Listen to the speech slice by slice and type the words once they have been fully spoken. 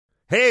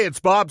Hey, it's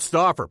Bob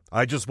Stauffer.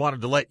 I just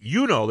wanted to let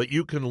you know that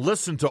you can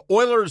listen to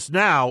Oilers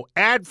Now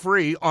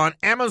ad-free on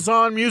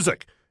Amazon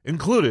Music,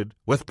 included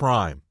with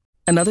Prime.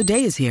 Another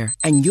day is here,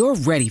 and you're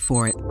ready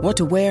for it. What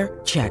to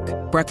wear? Check.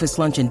 Breakfast,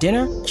 lunch, and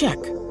dinner? Check.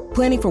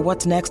 Planning for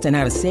what's next and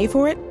how to save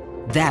for it?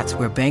 That's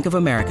where Bank of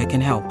America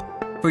can help.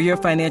 For your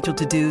financial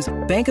to-dos,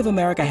 Bank of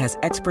America has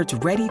experts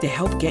ready to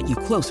help get you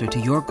closer to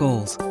your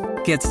goals.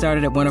 Get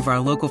started at one of our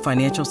local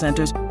financial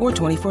centers or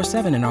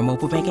 24/7 in our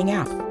mobile banking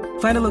app.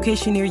 Find a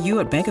location near you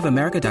at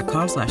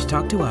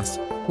bankofamerica.com/talktous.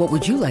 What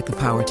would you like the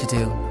power to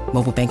do?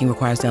 Mobile banking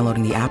requires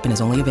downloading the app and is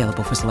only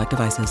available for select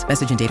devices.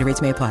 Message and data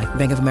rates may apply.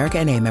 Bank of America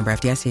N.A., member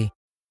FDIC.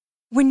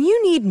 When you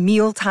need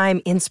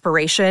mealtime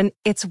inspiration,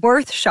 it's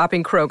worth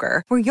shopping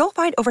Kroger, where you'll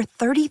find over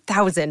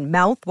 30,000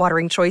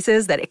 mouth-watering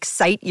choices that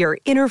excite your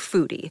inner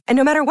foodie. And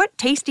no matter what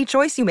tasty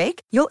choice you make,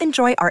 you'll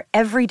enjoy our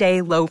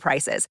everyday low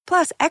prices,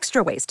 plus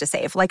extra ways to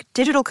save, like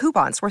digital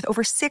coupons worth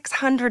over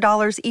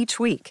 $600 each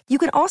week. You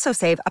can also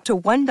save up to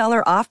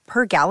 $1 off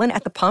per gallon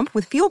at the pump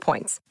with fuel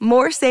points.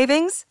 More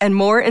savings and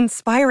more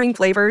inspiring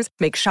flavors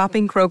make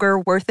shopping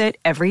Kroger worth it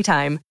every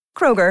time.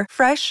 Kroger,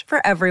 fresh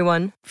for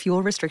everyone.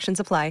 Fuel restrictions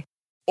apply.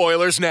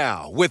 Oilers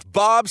Now with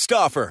Bob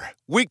Stauffer.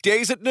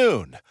 Weekdays at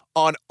noon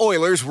on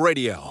Oilers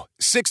Radio,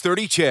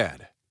 630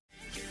 CHED.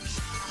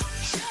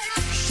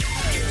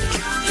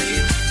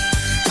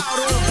 Out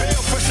on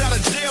bail, fresh out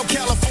of jail,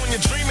 California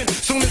dreaming.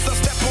 Soon as I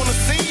step on the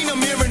scene,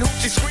 I'm hearing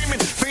hoochie screaming.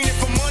 Fiending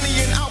for money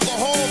and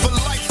alcohol, the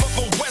life of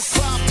a West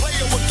Side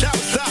player with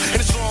cowards die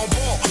and a strong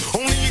ball.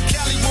 Only in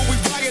Cali will we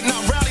riot,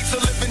 not rally to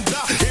live and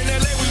die. In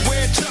LA we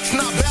wear chucks,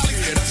 not valleys.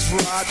 Yeah, that's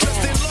right.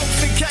 Dressed in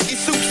loafs and khaki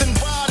suits and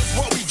ride is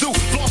what we do.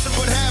 Flossing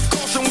but have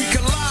caution, we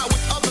collide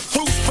with other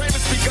troops.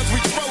 Famous because we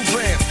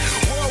program.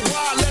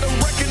 Worldwide, let them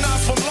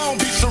recognize from Long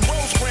Beach to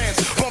Rosecrans.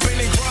 Bumping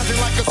and grinding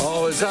like a...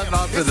 Oh, is that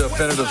not the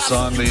definitive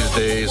song these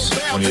days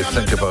when you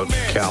think about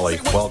Cali?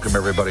 Welcome,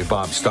 everybody.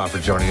 Bob Stauffer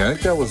joining you. I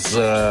think that was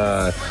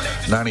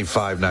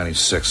 95,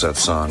 96, that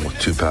song with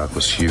Tupac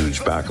was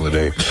huge back in the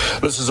day.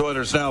 This is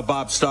Oilers Now.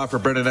 Bob Stauffer,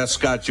 Brendan S.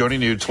 Scott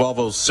joining you.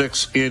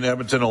 12:06 in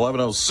Edmonton,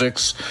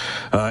 11:06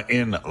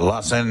 in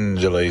Los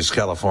Angeles,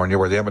 California,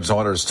 where the Edmonton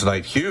Oilers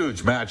tonight.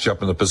 Huge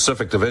matchup in the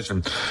Pacific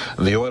Division.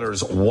 The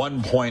Oilers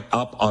 1 point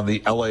up on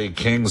the LA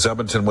Kings.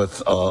 Edmonton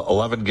with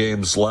 11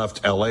 games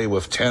left. LA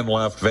with 10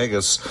 left.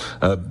 Vegas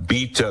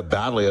beat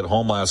badly at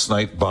home last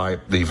night by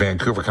the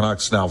Vancouver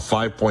Canucks. Now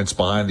 5 points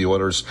behind the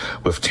Oilers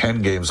with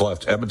 10 games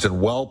left.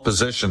 Edmonton well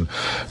positioned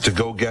to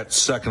go get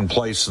second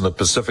place in the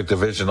Pacific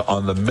Division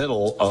on the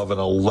middle of an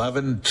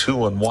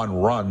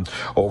 11-2-1 run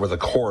over the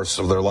course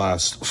of their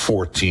last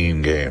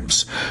 14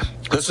 games.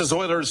 This is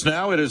Oilers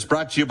Now. It is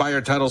brought to you by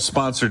our title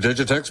sponsor,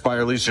 Digitex. Buy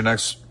or lease your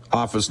next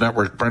Office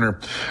Network printer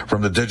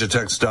from the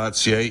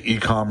Digitex.ca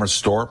e-commerce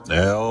store.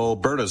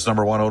 Alberta's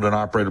number one owned and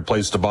operated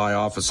place to buy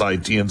office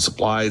IT and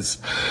supplies.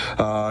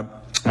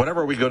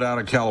 Whenever we go down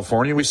to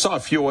California, we saw a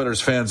few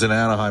Oilers fans in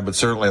Anaheim, but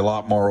certainly a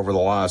lot more over the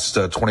last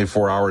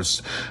 24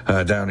 hours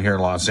down here in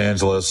Los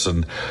Angeles,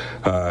 and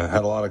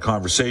had a lot of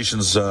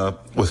conversations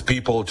with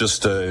people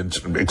just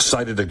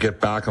excited to get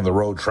back on the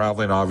road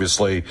traveling.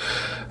 Obviously,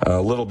 a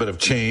little bit of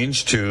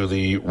change to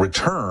the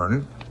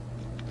return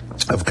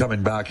of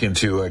coming back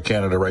into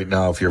Canada right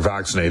now. If you're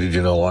vaccinated,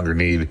 you no longer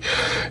need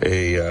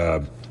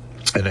a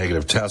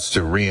negative test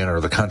to re-enter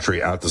the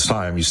country at this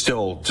time. You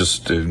still,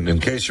 just in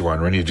case you're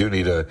wondering, you do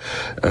need a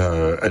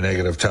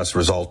negative test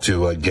result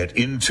to get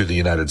into the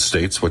United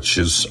States, which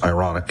is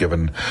ironic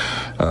given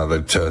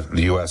that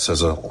the U.S.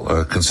 has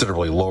a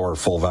considerably lower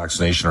full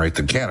vaccination rate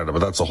than Canada, but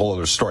that's a whole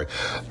other story.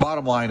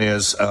 Bottom line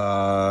is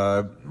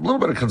a little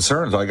bit of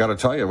concerns, I got to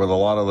tell you, with a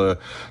lot of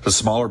the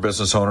smaller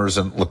business owners.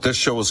 And look, this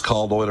show is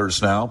called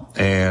Oilers Now,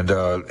 and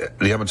the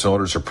Edmonton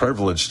Oilers are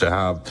privileged to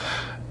have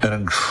an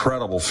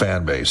incredible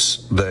fan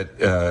base that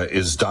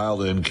is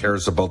dialed in,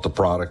 cares about the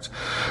product,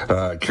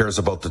 cares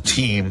about the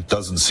team,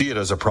 doesn't see it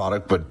as a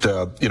product, but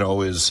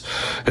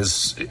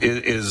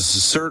is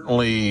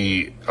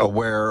certainly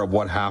aware of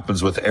what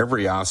happens with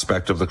every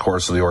aspect of the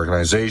course of the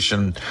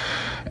organization.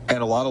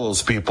 And a lot of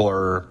those people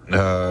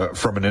are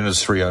from an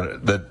industry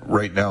that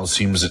right now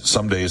seems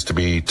some days to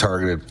be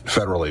targeted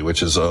federally,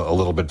 which is a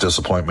little bit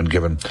disappointment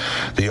given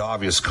the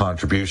obvious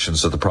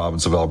contributions that the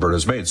province of Alberta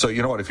has made. So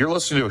you know what, if you're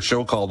listening to a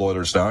show called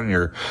Oilers Now and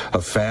you're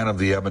a fan of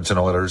the Edmonton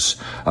Oilers,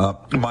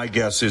 my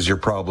guess is you're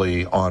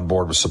probably on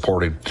board with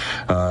supporting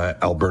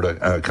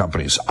Alberta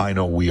companies. I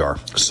know we are.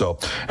 So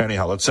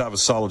anyhow, let's have a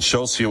solid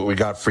show, see what we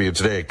got for you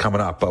today.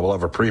 Coming up, we'll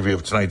have a preview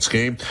of tonight's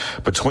game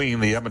between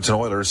the Edmonton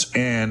Oilers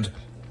and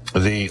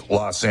the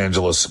Los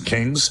Angeles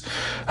Kings.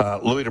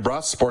 Louis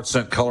DeBrusk,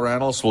 Sportsnet color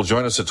analyst, will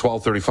join us at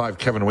 12:35.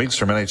 Kevin Weeks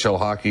from NHL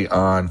Hockey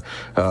on,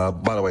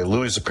 by the way,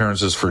 Louis'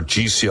 appearances for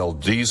GCL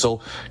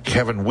Diesel.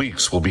 Kevin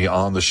Weeks will be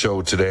on the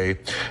show today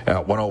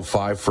at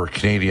 1:05 for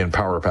Canadian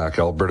Power Pack,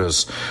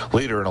 Alberta's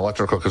leader in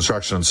electrical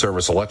construction and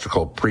service,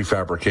 electrical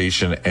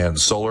prefabrication and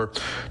solar.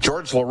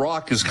 George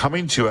Larocque is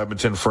coming to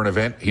Edmonton for an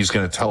event. He's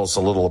going to tell us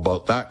a little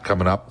about that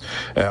coming up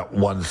at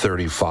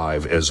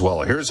 1:35 as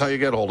well. Here's how you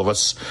get a hold of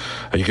us.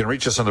 You can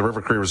reach us on the the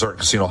River Cree Resort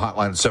Casino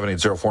hotline at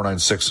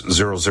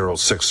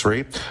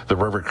 780-496-0063. The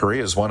River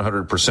Cree is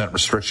 100%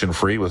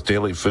 restriction-free with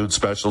daily food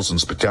specials and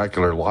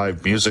spectacular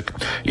live music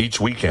each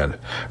weekend.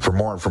 For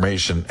more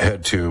information,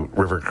 head to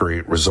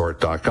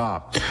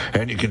rivercreeresort.com.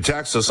 And you can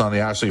text us on the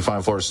Ashley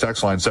Fine Floors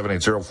text line,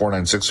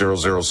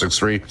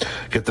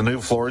 780-496-0063. Get the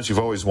new floors you've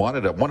always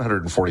wanted at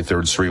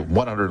 143rd Street,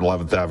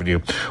 111th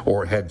Avenue,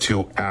 or head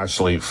to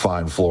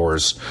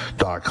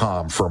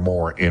ashleyfinefloors.com for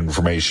more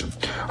information.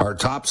 Our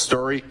top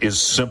story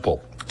is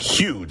simple.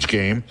 Huge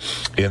game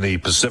in the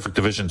Pacific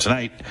Division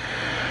tonight.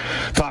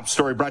 Top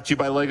story brought to you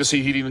by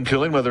Legacy Heating and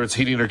Cooling. Whether it's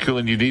heating or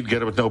cooling you need,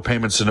 get it with no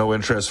payments and no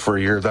interest for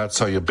a year. That's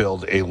how you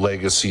build a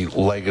Legacy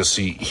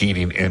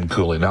Heating and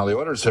Cooling. Now, the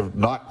Oilers have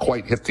not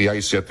quite hit the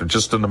ice yet. They're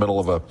just in the middle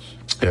of a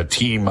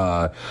team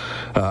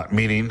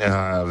meeting.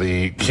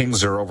 The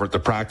Kings are over at the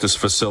practice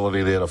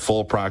facility. They had a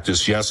full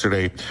practice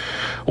yesterday.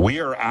 We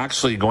are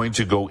actually going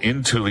to go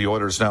into the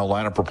Oilers Now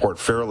lineup report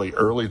fairly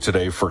early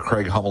today for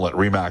Craig Hummel at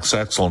Remax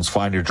Excellence.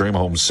 Find your dream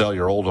home, sell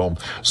your old home.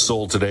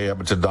 Sold today,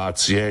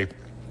 Edmonton.ca.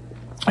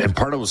 And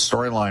part of the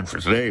storyline for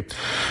today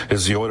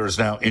is the Oilers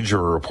Now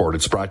injury report.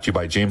 It's brought to you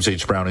by James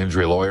H. Brown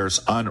Injury Lawyers.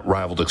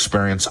 Unrivaled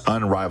experience,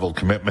 unrivaled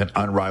commitment,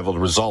 unrivaled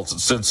results.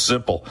 It's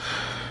simple.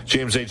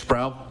 James H.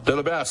 Brown, they're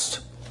the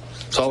best.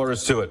 That's all there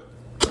is to it.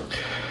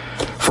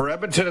 For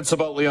Edmonton, it's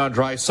about Leon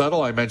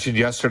Draisaitl. I mentioned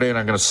yesterday, and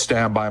I'm going to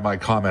stand by my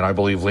comment. I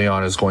believe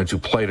Leon is going to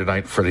play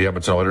tonight for the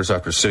Edmonton Oilers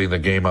after sitting the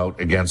game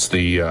out against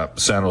the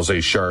San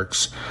Jose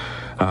Sharks.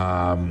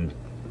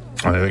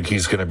 I think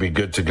he's going to be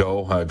good to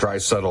go.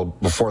 Draisaitl,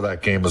 before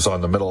that game, was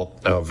on the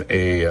middle of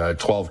a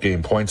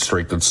 12-game point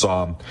streak that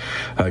saw him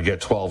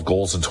get 12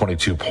 goals and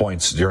 22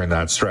 points during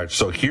that stretch.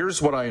 So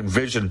here's what I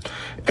envision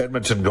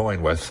Edmonton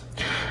going with.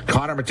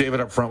 Connor McDavid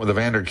up front with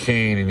Evander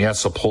Kane and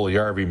Jesse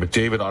Puljujärvi.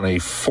 McDavid on a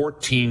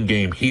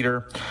 14-game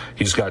heater.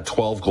 He's got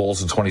 12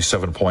 goals and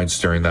 27 points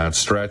during that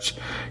stretch.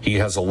 He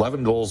has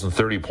 11 goals and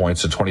 30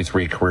 points in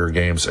 23 career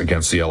games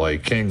against the LA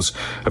Kings.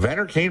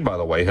 Evander Kane, by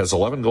the way, has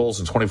 11 goals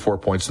and 24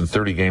 points in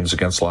 30 games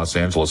against Los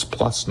Angeles,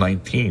 plus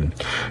 19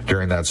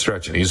 during that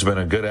stretch. And he's been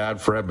a good ad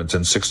for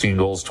Edmonton, 16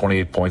 goals,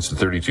 28 points in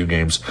 32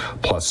 games,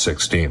 plus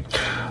 16.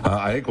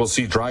 I think we'll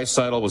see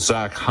Draisaitl with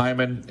Zach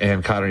Hyman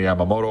and Connor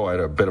Yamamoto. I had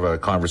a bit of a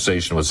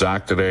conversation with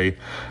Zach today.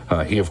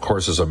 He, of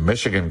course, is a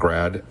Michigan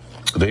grad.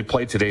 They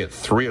play today at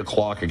 3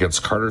 o'clock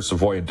against Carter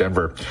Savoy in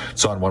Denver.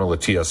 It's on one of the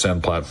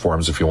TSN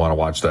platforms if you want to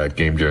watch that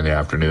game during the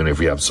afternoon if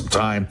you have some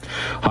time.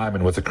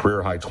 Hyman with a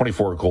career-high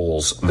 24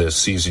 goals this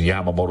season.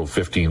 Yamamoto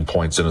 15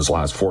 points in his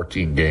last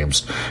 14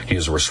 games. He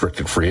is a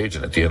restricted free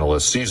agent at the end of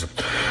this season.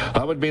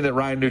 That would mean that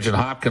Ryan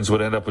Nugent-Hopkins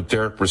would end up with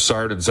Derek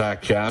Brassard and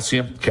Zach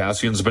Kassian.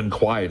 Kassian's been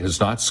quiet, has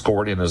not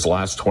scored in his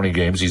last 20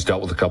 games. He's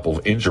dealt with a couple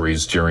of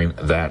injuries during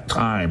that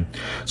time.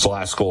 His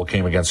last goal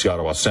came against the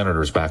Ottawa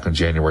Senators back on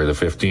January the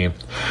 15th.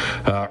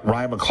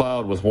 Ryan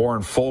McLeod with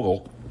Warren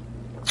Foegele.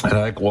 And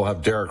I think we'll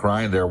have Derek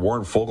Ryan there.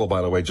 Warren Foegele,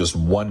 by the way, just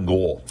 1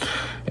 goal.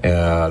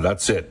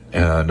 That's it.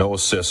 No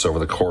assists over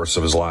the course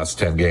of his last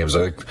 10 games.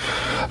 I think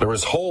there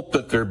was hope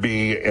that there'd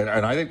be, and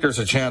I think there's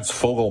a chance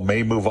Foegele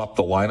may move up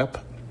the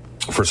lineup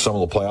for some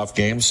of the playoff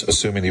games,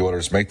 assuming the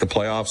Oilers make the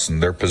playoffs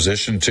and they're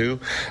positioned to.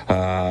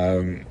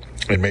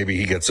 And maybe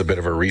he gets a bit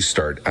of a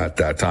restart at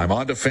that time.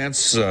 On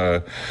defense,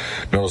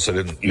 notice I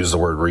didn't use the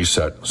word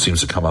reset.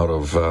 Seems to come out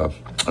of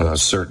a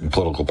certain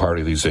political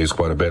party these days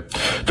quite a bit.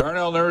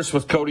 Darnell Nurse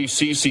with Cody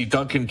Ceci,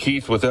 Duncan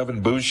Keith with Evan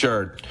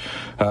Bouchard,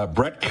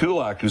 Brett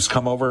Kulak, who's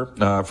come over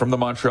from the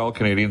Montreal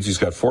Canadiens. He's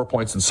got 4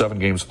 points in 7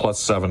 games, plus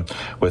 7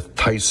 with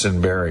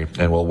Tyson Barrie.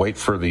 And we'll wait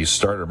for the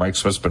starter. Mike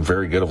Smith's been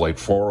very good of late,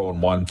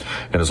 4-0-1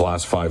 in his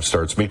last 5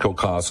 starts. Mikko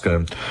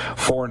Koskinen,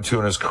 4-2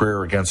 in his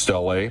career against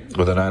LA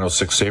with a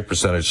 .906 save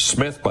percentage.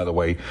 Smith, by the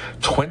way,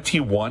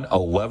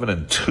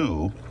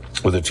 21-11-2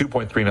 with a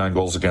 2.39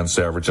 goals against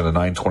average and a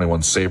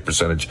 .921 save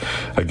percentage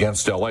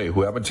against LA,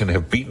 who Edmonton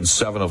have beaten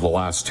 7 of the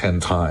last 10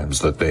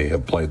 times that they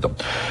have played them.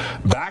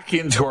 Back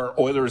into our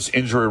Oilers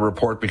injury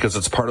report because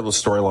it's part of the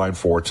storyline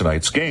for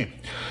tonight's game.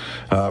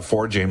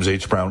 For James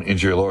H. Brown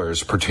Injury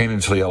Lawyers pertaining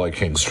to the LA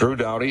Kings. Drew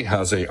Doughty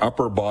has a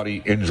upper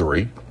body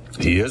injury.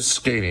 He is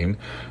skating.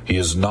 He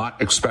is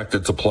not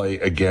expected to play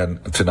again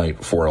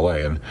tonight for LA.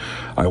 And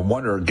I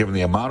wonder, given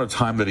the amount of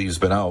time that he's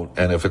been out,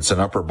 and if it's an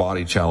upper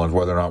body challenge,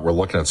 whether or not we're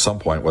looking at some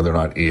point, whether or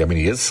not he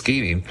is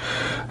skating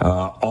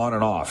on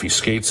and off. He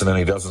skates and then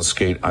he doesn't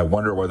skate. I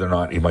wonder whether or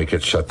not he might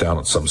get shut down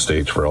at some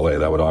stage for LA.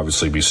 That would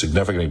obviously be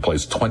significant. He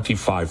plays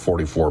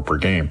 25-44 per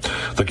game.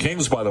 The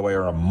Kings, by the way,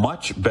 are a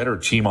much better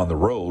team on the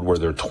road where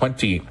they're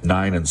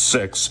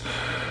 29-6.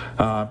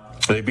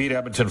 They beat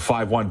Edmonton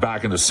 5-1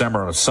 back in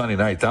December on a Sunday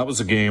night. That was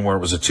a game where it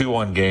was a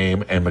 2-1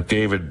 game, and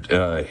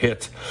McDavid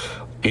hit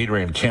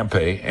Adrian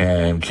Kempe,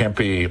 and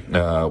Kempe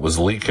was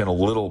leaking a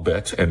little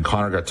bit, and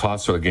Connor got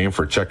tossed for the game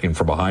for checking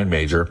from behind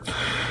major.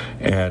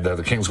 And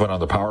the Kings went on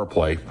the power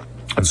play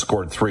and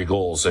scored 3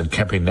 goals, and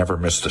Kempe never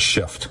missed a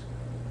shift.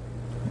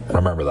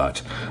 Remember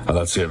that.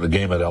 That's the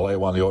game that LA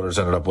won. The Oilers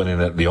ended up winning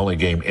it, the only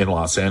game in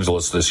Los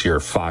Angeles this year,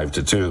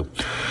 5-2.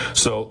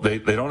 So they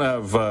don't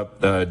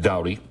have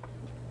Doughty.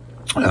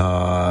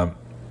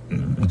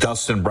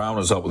 Dustin Brown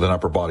is out with an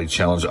upper body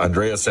challenge.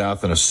 Andreas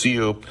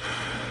Athanasiou,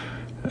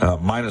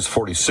 minus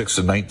 46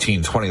 in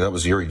 1920. That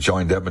was the year he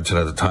joined Edmonton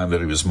at the time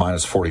that he was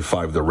minus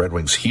 45 of the Red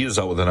Wings. He is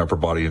out with an upper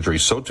body injury.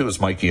 So too is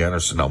Mikey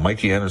Anderson. Now,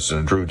 Mikey Anderson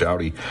and Drew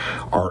Doughty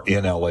are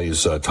in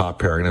LA's top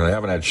pairing, and they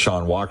haven't had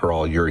Sean Walker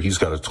all year. He's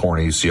got a torn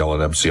ACL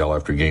and MCL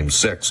after Game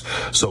 6.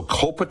 So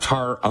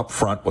Kopitar up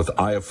front with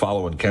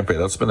Iafallo and Kempe.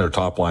 That's been their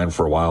top line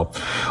for a while.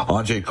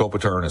 Anze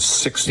Kopitar in his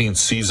 16th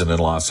season in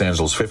Los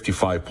Angeles,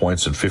 55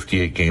 points in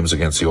 58 games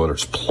against the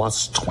Oilers,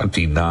 plus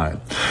 29.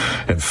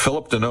 And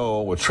Philip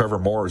Deneau with Trevor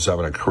Moore is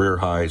having a career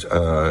high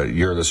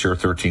year this year,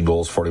 13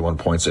 goals, 41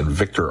 points, and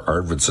Victor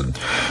Arvidsson.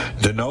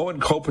 Deneau and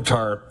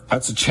Kopitar,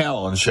 that's a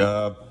challenge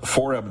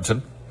for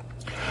Edmonton.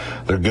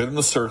 They're good in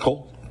the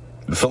circle.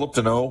 Philip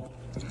Deneau,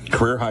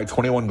 career high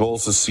 21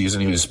 goals this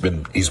season.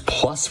 He's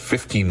plus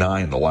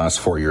 59 the last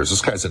 4 years.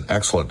 This guy's an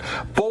excellent.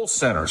 Both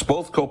centers,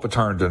 both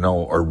Kopitar and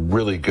Deneau are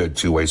really good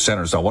two-way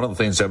centers. Now, one of the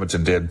things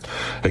Edmonton did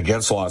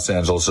against Los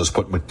Angeles is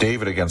put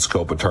McDavid against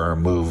Kopitar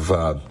and move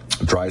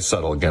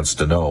Draisaitl against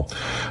Deneau.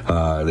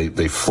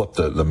 They flipped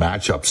the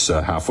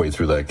matchups halfway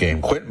through that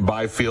game. Quentin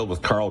Byfield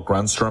with Carl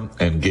Grundstrom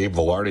and Gabe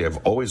Vilardi. I've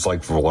always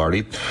liked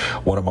Vilardi.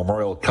 Won a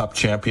Memorial Cup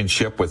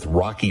championship with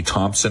Rocky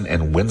Thompson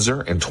and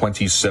Windsor in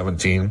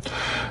 2017.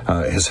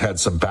 Has had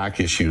some back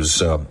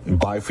issues.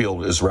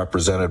 Byfield is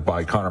represented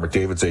by Connor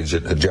McDavid's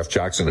agent, Jeff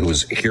Jackson, who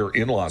is here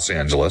in Los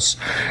Angeles.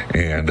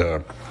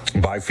 And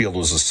Byfield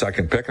was the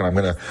second pick. And I'm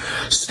going to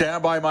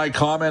stand by my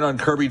comment on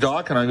Kirby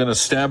Dach, and I'm going to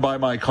stand by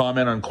my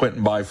comment on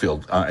Quentin Byfield.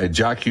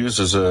 Jack Hughes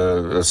is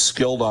a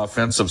skilled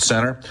offensive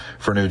center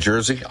for New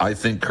Jersey. I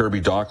think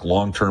Kirby Dach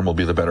long-term will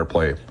be the better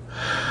play.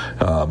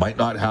 Might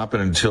not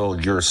happen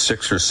until year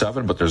 6 or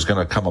 7, but there's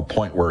going to come a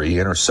point where he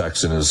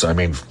intersects in his. I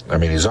mean,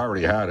 he's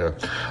already had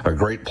a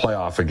great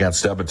playoff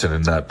against Edmonton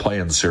in that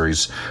play-in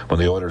series when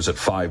the Oilers at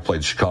 5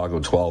 played Chicago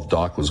 12.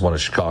 Dach was one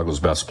of Chicago's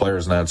best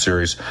players in that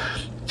series.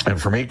 And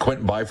for me,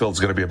 Quentin Byfield's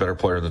going to be a better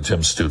player than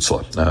Tim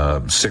Stützle,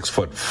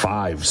 6'5"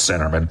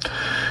 centerman,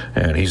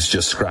 and he's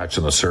just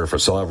scratching the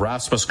surface. They'll have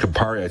Rasmus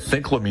Kupari. I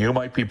think Lemieux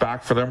might be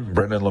back for them.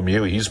 Brendan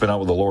Lemieux, he's been out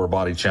with a lower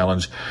body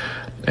challenge,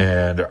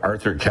 and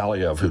Arthur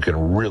Kaliev, who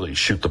can really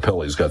shoot the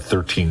pill. He's got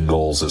 13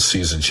 goals this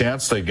season.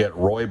 Chance they get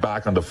Roy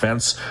back on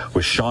defense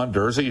with Sean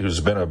Durzi,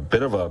 who's been a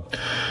bit of a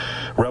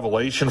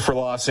revelation for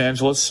Los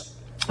Angeles,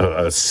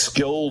 a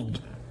skilled.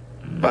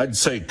 I'd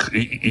say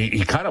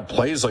he kind of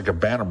plays like a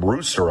Bantam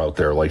Rooster out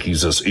there. Like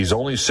he's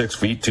only 6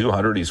 feet,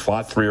 200. He's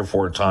fought 3 or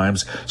 4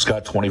 times. He's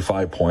got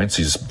 25 points.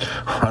 He's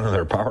running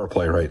their power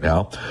play right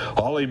now.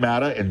 Ollie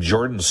Mata and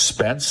Jordan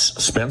Spence.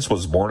 Spence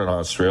was born in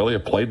Australia,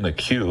 played in the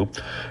Q,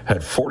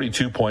 had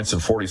 42 points in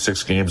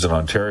 46 games in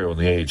Ontario in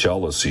the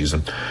AHL this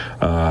season.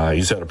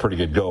 He's had a pretty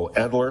good go.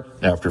 Edler,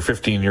 after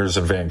 15 years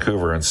in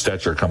Vancouver, and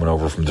Stetcher coming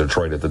over from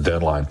Detroit at the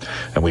deadline.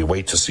 And we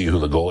wait to see who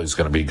the goalie's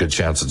going to be. Good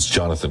chance it's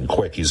Jonathan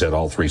Quick. He's had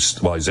all 3.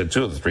 Well, he's had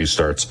 2 of the 3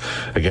 starts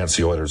against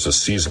the Oilers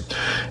this season.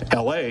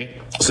 LA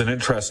is an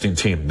interesting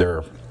team.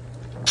 They've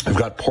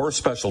got poor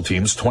special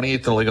teams, 28th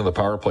in the league on the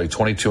power play,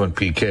 22 in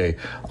PK.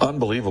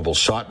 Unbelievable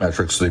shot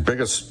metrics. The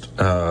biggest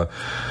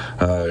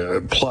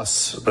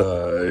plus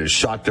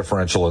shot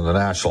differential in the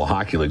National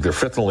Hockey League. They're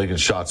 5th in the league in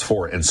shots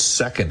for and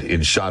 2nd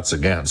in shots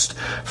against.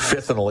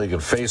 5th in the league in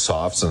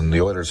faceoffs. And the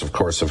Oilers, of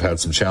course, have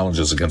had some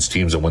challenges against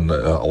teams that win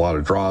a lot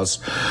of draws.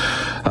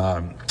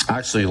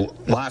 Actually,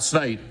 last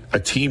night, a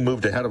team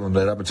moved ahead of them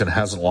that Edmonton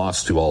hasn't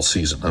lost to all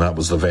season, and that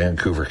was the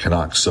Vancouver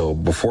Canucks. So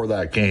before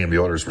that game, the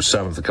Oilers were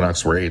 7th, the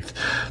Canucks were 8th.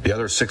 The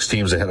other 6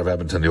 teams ahead of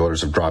Edmonton, the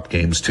Oilers have dropped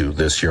games to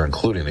this year,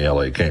 including the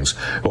LA Kings.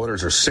 The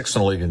Oilers are 6th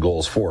in the league in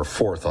goals for,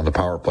 4th on the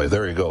power play.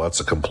 There you go.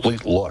 That's a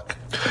complete look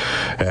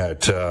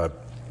at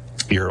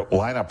your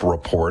lineup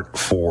report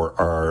for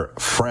our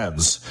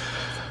friends.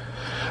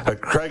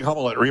 Craig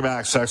Hummel at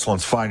Remax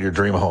Excellence. Find your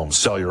dream home.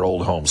 Sell your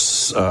old homes.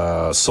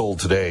 Sold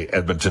today,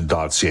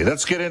 Edmonton.ca.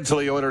 Let's get into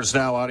the Oilers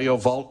Now Audio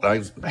Vault.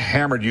 I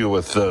hammered you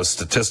with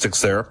statistics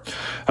there.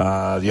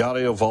 The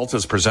Audio Vault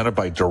is presented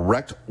by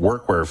Direct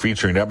Workwear,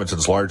 featuring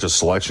Edmonton's largest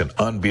selection,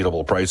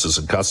 unbeatable prices,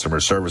 and customer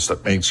service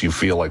that makes you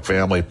feel like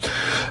family.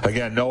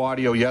 Again, no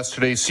audio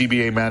yesterday.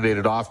 CBA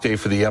mandated off day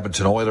for the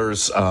Edmonton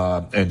Oilers,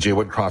 and Jay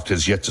Woodcroft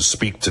has yet to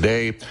speak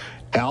today.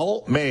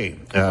 Al May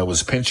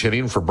was pinch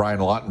hitting for Brian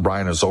Lawton.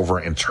 Brian is over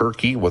in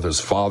Turkey with his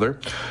father.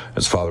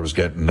 His father was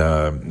getting,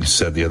 he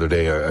said the other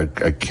day,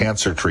 a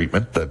cancer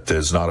treatment that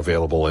is not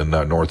available in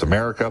North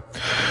America.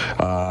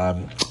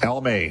 Al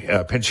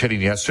May pinch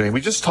hitting yesterday.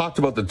 We just talked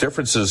about the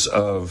differences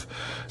of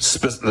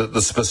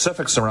the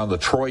specifics around the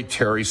Troy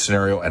Terry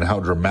scenario and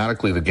how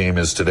dramatically the game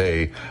is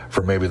today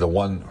for maybe the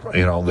one,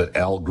 that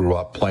Al grew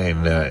up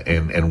playing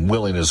and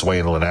willing his way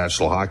into the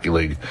National Hockey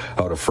League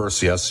out of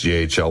first the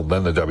SJHL,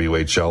 then the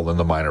WHL,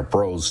 then the minor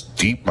pros,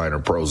 deep minor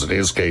pros in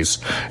his case,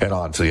 and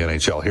on to the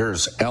NHL.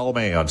 Here's Al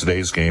May on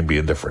today's game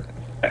being different.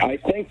 I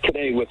think think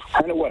today with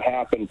kind of what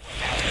happened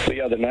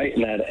the other night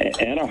in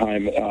that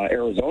Anaheim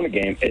Arizona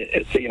game,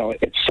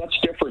 it's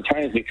such different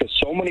times because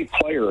so many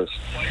players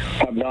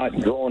have not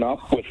grown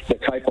up with the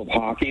type of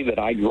hockey that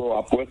I grew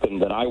up with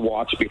and that I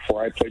watched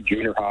before I played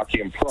junior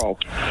hockey and pro.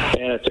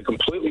 And it's a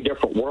completely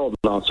different world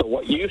now. So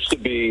what used to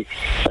be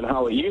and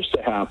how it used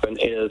to happen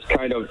is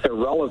kind of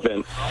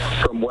irrelevant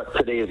from what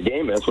today's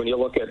game is. When you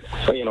look at,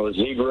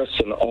 Zegras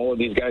and all of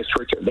these guys,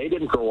 they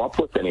didn't grow up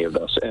with any of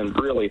this. And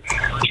really,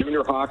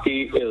 junior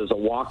hockey is a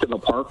walk in the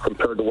park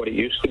compared to what it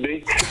used to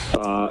be.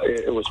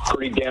 It was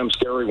pretty damn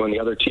scary when the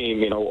other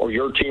team, or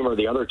your team or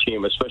the other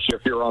team, especially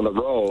if you're on the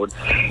road,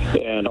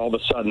 and all of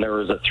a sudden there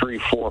was a 3,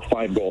 4,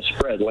 5 goal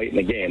spread late in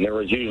the game. There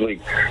was usually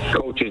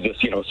coaches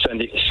just,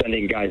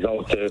 sending guys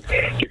out to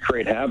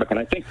create havoc. And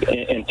I think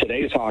in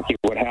today's hockey,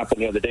 what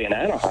happened the other day in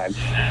Anaheim,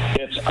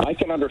 I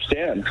can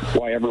understand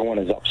why everyone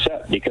is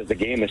upset because the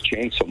game has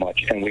changed so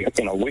much. And we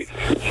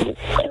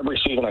every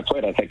season I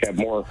played, I think I have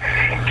more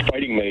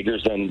fighting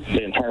majors than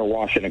the entire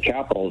Washington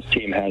Capitals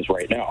team has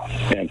right now,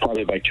 and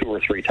probably by 2 or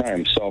 3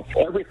 times. So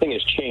everything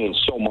has changed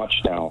so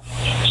much now.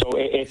 So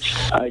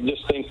I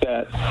just think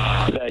that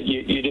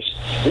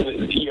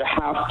you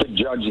have to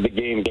judge the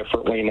game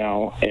differently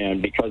now.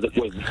 And because it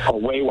was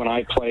away when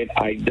I played,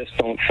 I just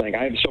don't think.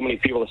 I have so many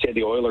people that say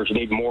the Oilers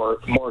need more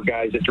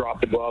guys that drop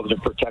the gloves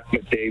and protect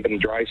McDavid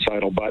and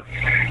Draisaitl, but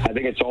I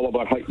think it's all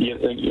about how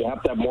you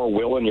have to have more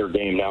will in your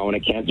game now, and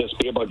it can't just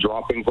be about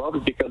dropping gloves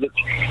because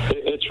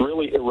it's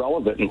really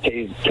irrelevant in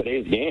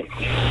today's game.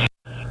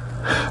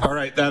 All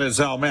right, that is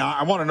Al. Man,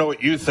 I want to know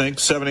what you think.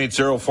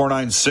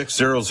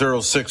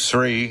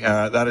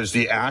 780-496-0063. That is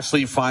the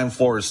Ashley Fine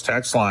Floors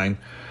text line.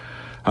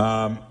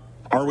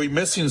 Are we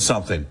missing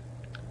something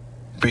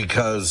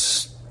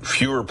because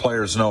fewer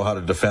players know how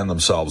to defend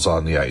themselves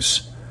on the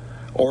ice?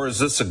 Or is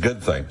this a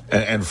good thing?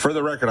 And for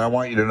the record, I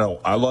want you to know,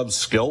 I love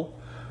skill,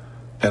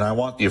 and I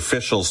want the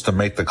officials to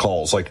make the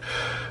calls. Like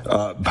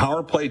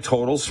power play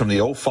totals from the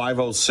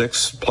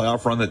 05-06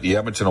 playoff run that the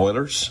Edmonton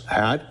Oilers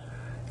had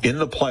in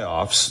the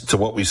playoffs to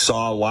what we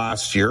saw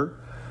last year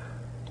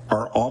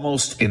are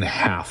almost in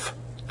half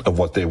of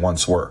what they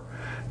once were.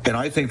 And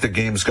I think the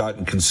game's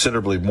gotten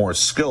considerably more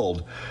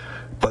skilled,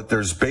 but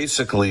there's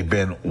basically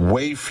been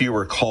way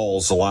fewer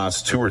calls the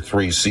last 2 or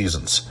 3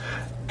 seasons.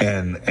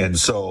 And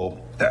so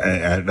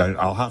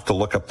I'll have to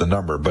look up the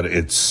number, but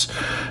it's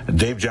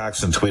Dave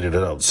Jackson tweeted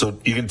it out. So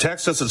you can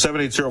text us at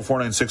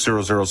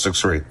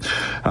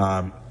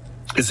 780-496-0063.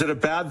 Is it a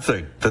bad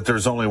thing that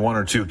there's only 1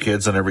 or 2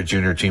 kids on every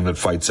junior team that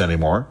fights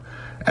anymore,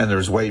 and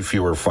there's way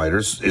fewer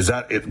fighters?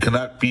 Can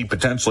that be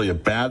potentially a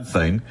bad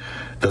thing?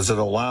 Does it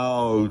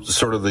allow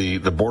sort of the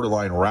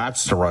borderline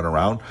rats to run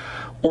around?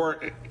 Or,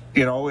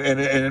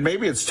 and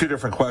maybe it's 2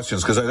 different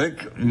questions, because I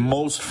think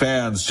most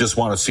fans just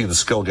want to see the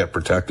skill get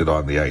protected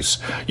on the ice.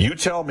 You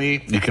tell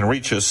me. You can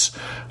reach us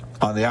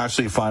on the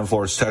Ashley Fine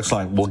Floors text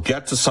line. We'll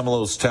get to some of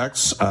those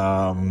texts.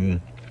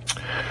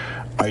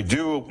 I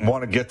do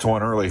want to get to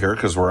one early here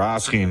because we're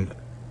asking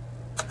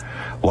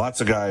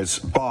lots of guys.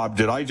 Bob,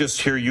 did I just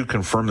hear you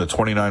confirm the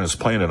 29 is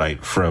playing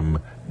tonight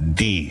from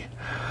D?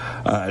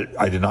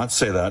 I did not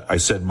say that. I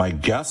said my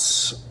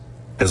guess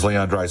is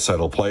Leon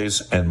Draisaitl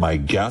plays, and my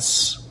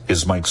guess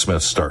is Mike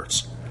Smith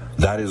starts.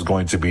 That is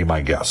going to be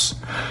my guess.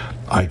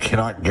 I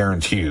cannot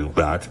guarantee you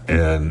that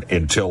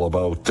until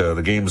about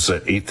the game's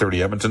at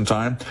 8:30 Edmonton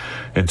time,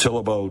 until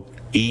about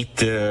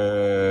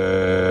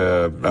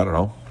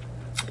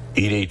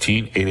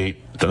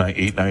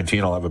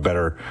 8:19, I'll have a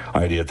better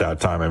idea at that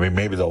time. I mean,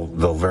 maybe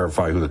they'll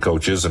verify who the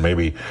coach is, and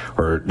maybe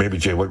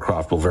Jay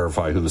Woodcroft will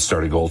verify who the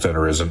starting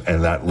goaltender is,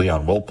 and that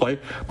Leon will play.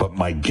 But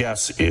my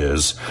guess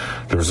is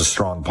there's a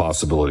strong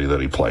possibility that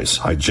he plays.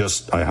 I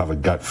have a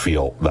gut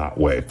feel that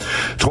way.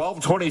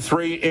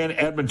 12:23 in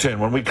Edmonton.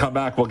 When we come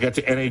back, we'll get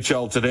to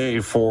NHL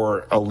Today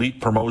for Elite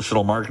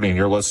Promotional Marketing.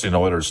 You're listening to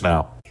Oilers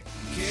Now.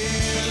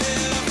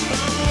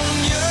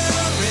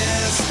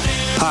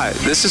 Hi,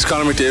 this is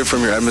Connor McDavid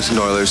from your Edmonton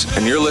Oilers,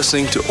 and you're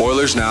listening to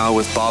Oilers Now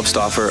with Bob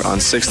Stauffer on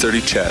 630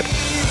 CHED.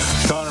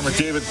 Connor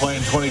McDavid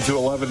playing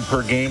 22-11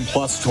 per game,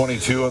 plus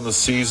 22 on the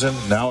season,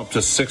 now up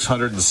to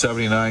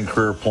 679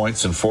 career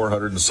points and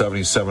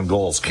 477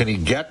 goals. Can he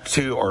get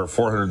to, or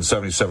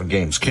 477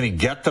 games, can he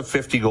get to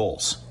 50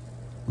 goals?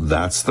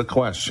 That's the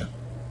question.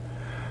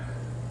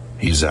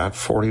 He's at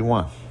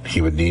 41. He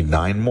would need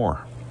 9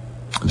 more.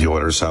 The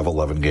Oilers have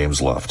 11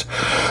 games left.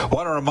 I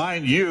want to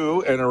remind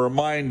you, and a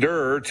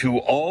reminder to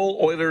all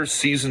Oilers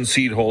season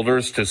seat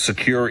holders, to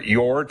secure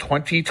your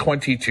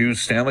 2022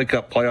 Stanley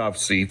Cup playoff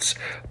seats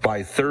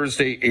by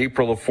Thursday,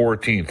 April the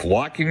 14th.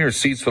 Lock in your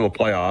seats for the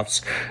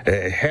playoffs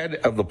ahead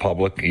of the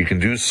public. You can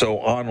do so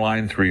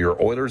online through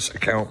your Oilers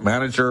account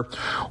manager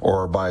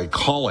or by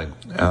calling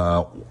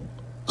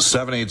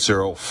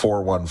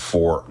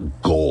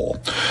 780-414-GOAL.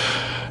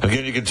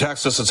 Again, you can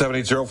text us at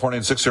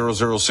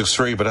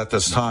 780-496-0063, but at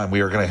this time, we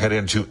are going to head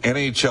into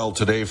NHL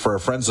Today for our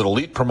friends at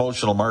Elite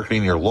Promotional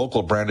Marketing, your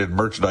local branded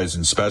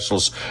merchandising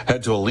specialists.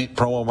 Head to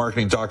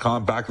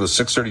ElitePromoMarketing.com. Back to the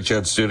 630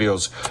 CHED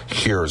Studios.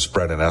 Here's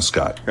Brendan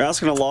Escott. You're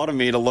asking a lot of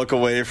me to look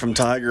away from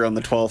Tiger on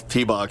the 12th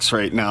tee box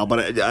right now,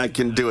 but I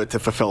can do it to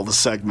fulfill the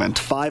segment.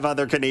 5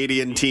 other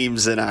Canadian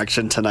teams in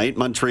action tonight.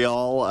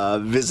 Montreal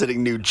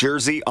visiting New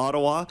Jersey,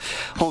 Ottawa,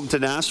 home to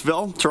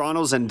Nashville.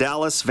 Toronto's in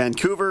Dallas.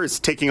 Vancouver is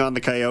taking on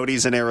the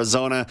Coyotes in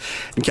Arizona,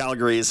 and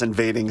Calgary is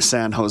invading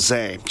San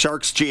Jose.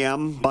 Sharks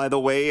GM, by the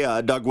way,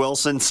 Doug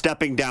Wilson,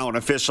 stepping down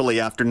officially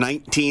after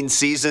 19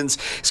 seasons.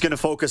 He's going to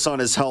focus on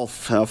his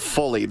health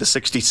fully. The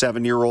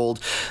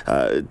 67-year-old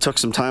took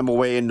some time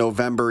away in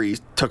November. He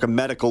took a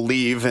medical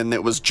leave, and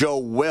it was Joe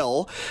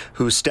Will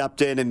who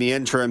stepped in the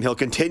interim. He'll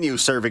continue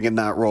serving in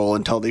that role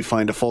until they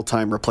find a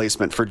full-time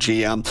replacement for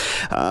GM.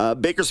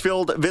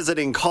 Bakersfield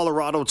visiting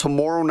Colorado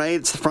tomorrow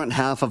night. It's the front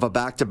half of a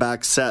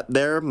back-to-back set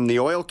there. And the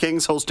Oil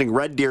Kings hosting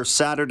Red Deer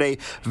Saturday,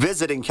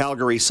 visiting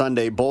Calgary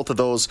Sunday. Both of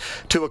those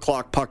 2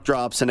 o'clock puck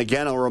drops. And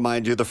again, I'll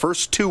remind you, the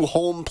first 2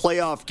 home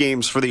playoff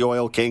games for the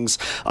Oil Kings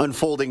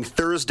unfolding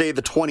Thursday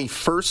the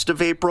 21st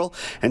of April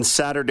and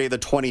Saturday the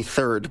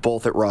 23rd,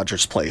 both at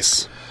Rogers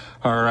Place.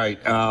 All right.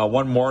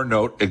 One more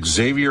note.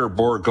 Xavier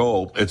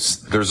Bourgault.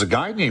 There's a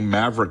guy named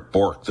Maverick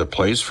Bourque that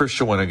plays for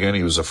Shawinigan.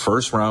 He was a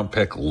first-round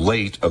pick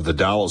late of the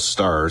Dallas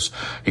Stars.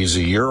 He's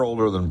a year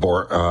older than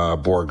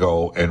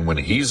Bourgault, and when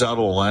he's out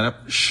of the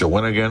lineup,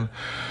 Shawinigan,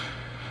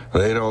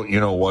 they don't,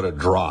 what a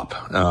drop.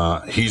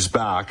 He's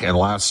back, and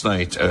last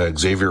night,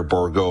 Xavier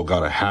Bourgault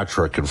got a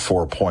hat-trick and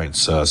 4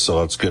 points, so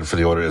that's good for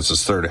the Oilers. It's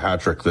his 3rd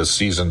hat-trick this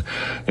season,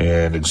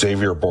 and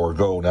Xavier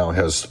Bourgault now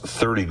has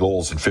 30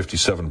 goals and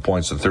 57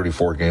 points in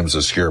 34 games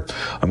this year.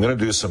 I'm going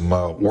to do some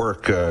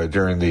work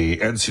during the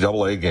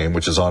NCAA game,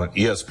 which is on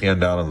ESPN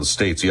down in the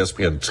States,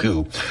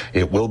 ESPN2.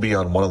 It will be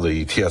on one of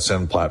the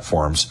TSN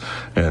platforms,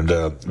 and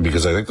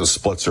because I think the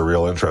splits are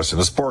real interesting.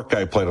 This Bourque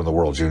guy played on the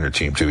World Junior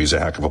team, too. He's a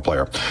heck of a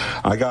player.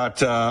 I got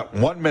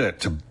 1 minute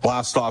to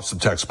blast off some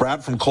text.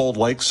 Brad from Cold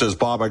Lake says,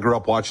 Bob, I grew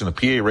up watching the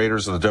PA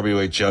Raiders and the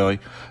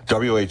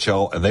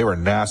WHL, and they were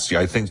nasty.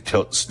 I think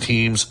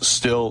teams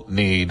still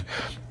need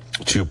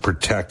to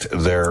protect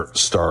their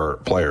star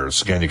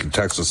players. Again, you can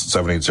text us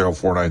at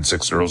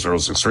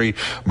 780-496-0063.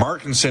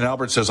 Mark in St.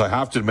 Albert says, I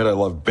have to admit I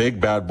love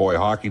big bad boy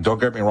hockey. Don't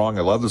get me wrong,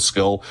 I love the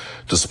skill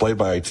displayed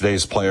by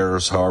today's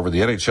players. However, the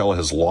NHL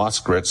has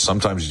lost grit.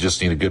 Sometimes you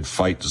just need a good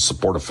fight to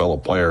support a fellow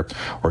player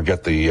or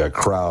get the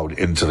crowd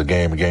into the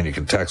game. Again, you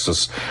can text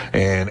us.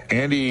 And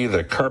Andy,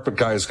 the carpet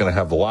guy, is going to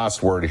have the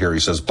last word here. He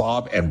says,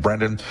 Bob and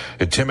Brendan,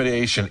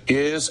 intimidation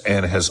is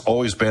and has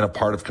always been a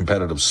part of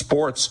competitive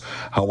sports.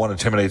 How one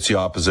intimidates the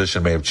opposition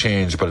may have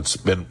changed, but it's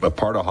been a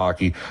part of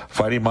hockey.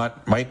 Fighting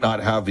might not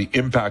have the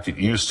impact it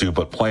used to,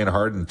 but playing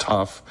hard and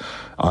tough,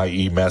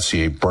 i.e.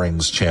 Messier,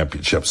 brings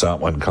championships.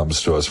 That one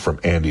comes to us from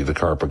Andy, the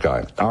carpet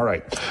guy. All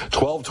right,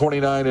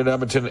 12:29 in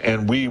Edmonton,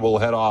 and we will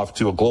head off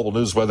to a global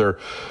news weather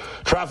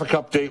traffic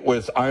update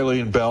with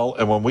Eileen Bell.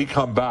 And when we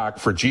come back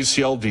for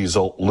GCL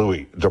Diesel,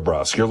 Louis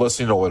DeBrusque. You're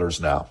listening to Oilers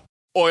Now.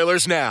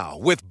 Oilers Now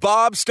with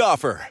Bob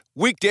Stauffer.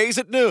 Weekdays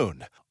at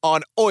noon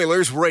on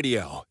Oilers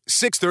Radio,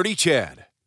 630 CHED.